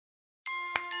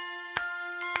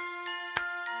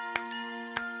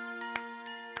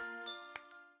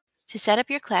To set up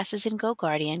your classes in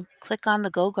GoGuardian, click on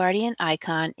the GoGuardian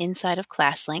icon inside of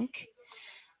ClassLink.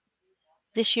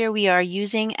 This year we are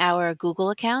using our Google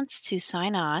accounts to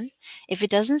sign on. If it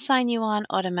doesn't sign you on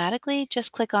automatically,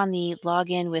 just click on the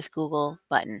Login with Google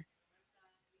button.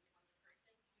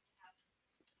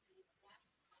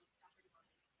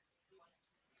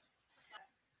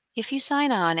 If you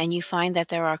sign on and you find that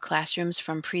there are classrooms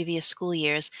from previous school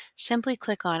years, simply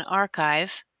click on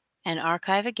Archive and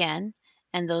Archive again,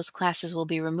 and those classes will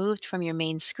be removed from your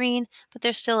main screen, but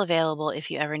they're still available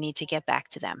if you ever need to get back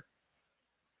to them.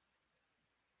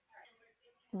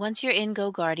 Once you're in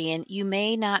GoGuardian, you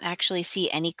may not actually see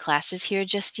any classes here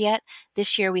just yet.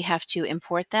 This year we have to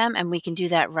import them, and we can do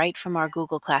that right from our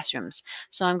Google Classrooms.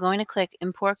 So I'm going to click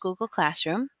Import Google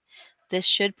Classroom. This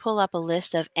should pull up a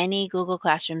list of any Google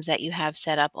Classrooms that you have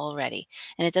set up already.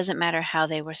 And it doesn't matter how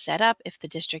they were set up, if the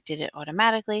district did it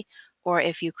automatically or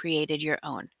if you created your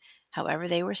own. However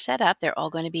they were set up, they're all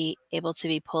going to be able to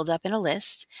be pulled up in a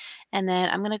list. And then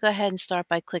I'm going to go ahead and start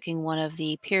by clicking one of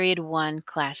the Period 1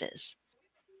 classes.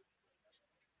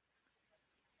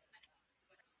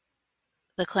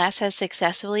 The class has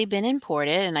successfully been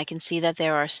imported, and I can see that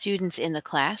there are students in the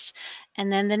class. And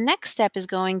then the next step is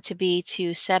going to be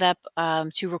to set up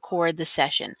to record the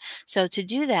session. So to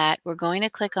do that, we're going to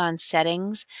click on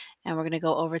Settings, and we're going to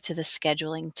go over to the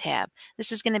Scheduling tab.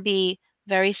 This is going to be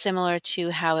very similar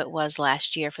to how it was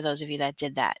last year for those of you that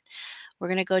did that. We're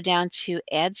going to go down to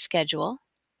Add Schedule,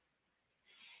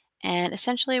 and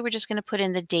essentially we're just going to put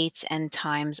in the dates and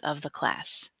times of the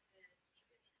class.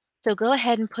 So go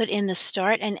ahead and put in the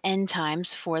start and end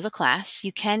times for the class.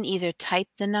 You can either type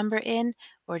the number in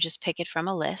or just pick it from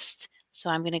a list. So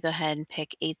I'm going to go ahead and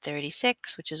pick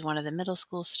 8:36, which is one of the middle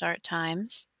school start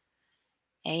times,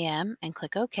 AM, and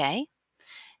click OK.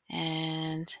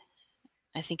 And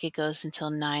I think it goes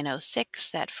until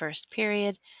 9:06, that first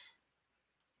period.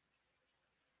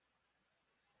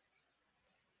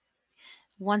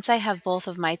 Once I have both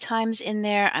of my times in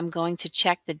there, I'm going to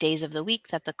check the days of the week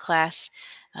that the class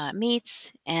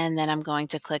meets, and then I'm going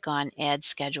to click on Add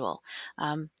Schedule.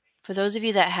 For those of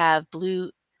you that have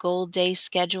blue gold day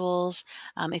schedules,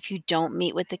 if you don't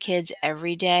meet with the kids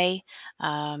every day,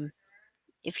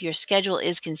 if your schedule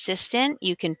is consistent,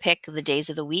 you can pick the days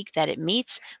of the week that it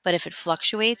meets, but if it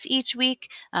fluctuates each week,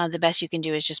 the best you can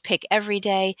do is just pick every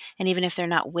day, and even if they're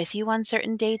not with you on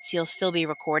certain dates, you'll still be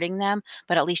recording them,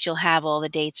 but at least you'll have all the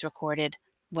dates recorded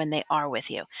when they are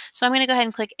with you. So I'm going to go ahead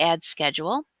and click Add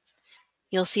Schedule.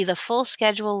 You'll see the full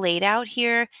schedule laid out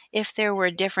here. If there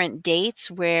were different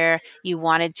dates where you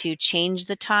wanted to change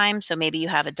the time, so maybe you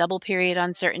have a double period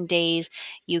on certain days,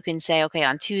 you can say, okay,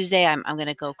 on Tuesday, I'm going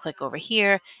to go click over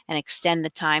here and extend the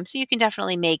time. So you can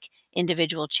definitely make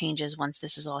individual changes once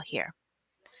this is all here.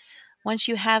 Once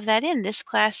you have that in, this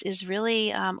class is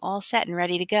really all set and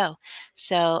ready to go.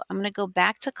 So I'm going to go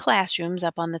back to Classrooms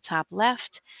up on the top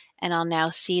left, and I'll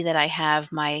now see that I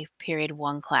have my Period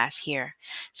 1 class here.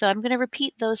 So I'm going to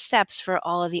repeat those steps for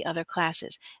all of the other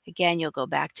classes. Again, you'll go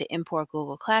back to Import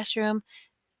Google Classroom,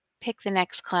 pick the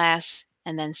next class,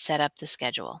 and then set up the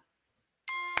schedule.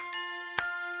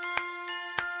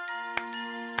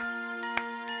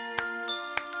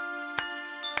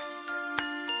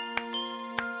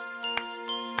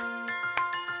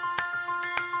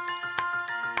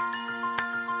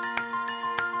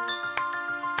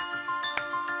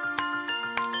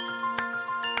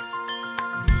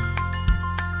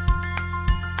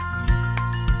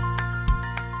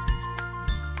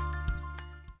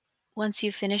 Once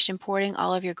you've finished importing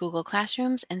all of your Google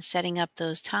Classrooms and setting up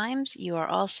those times, you are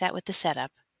all set with the setup.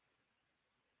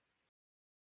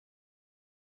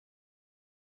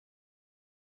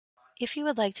 If you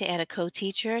would like to add a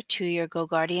co-teacher to your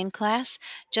GoGuardian class,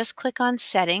 just click on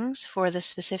Settings for the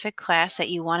specific class that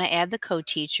you want to add the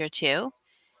co-teacher to.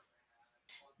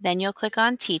 Then you'll click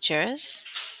on Teachers,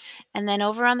 and then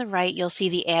over on the right, you'll see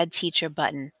the Add Teacher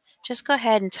button. Just go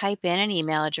ahead and type in an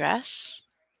email address.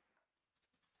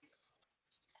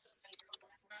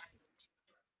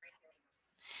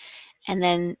 And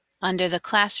then under the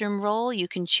classroom role, you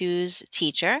can choose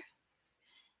Teacher,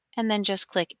 and then just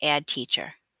click Add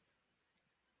Teacher.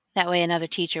 That way another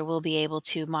teacher will be able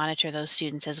to monitor those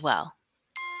students as well.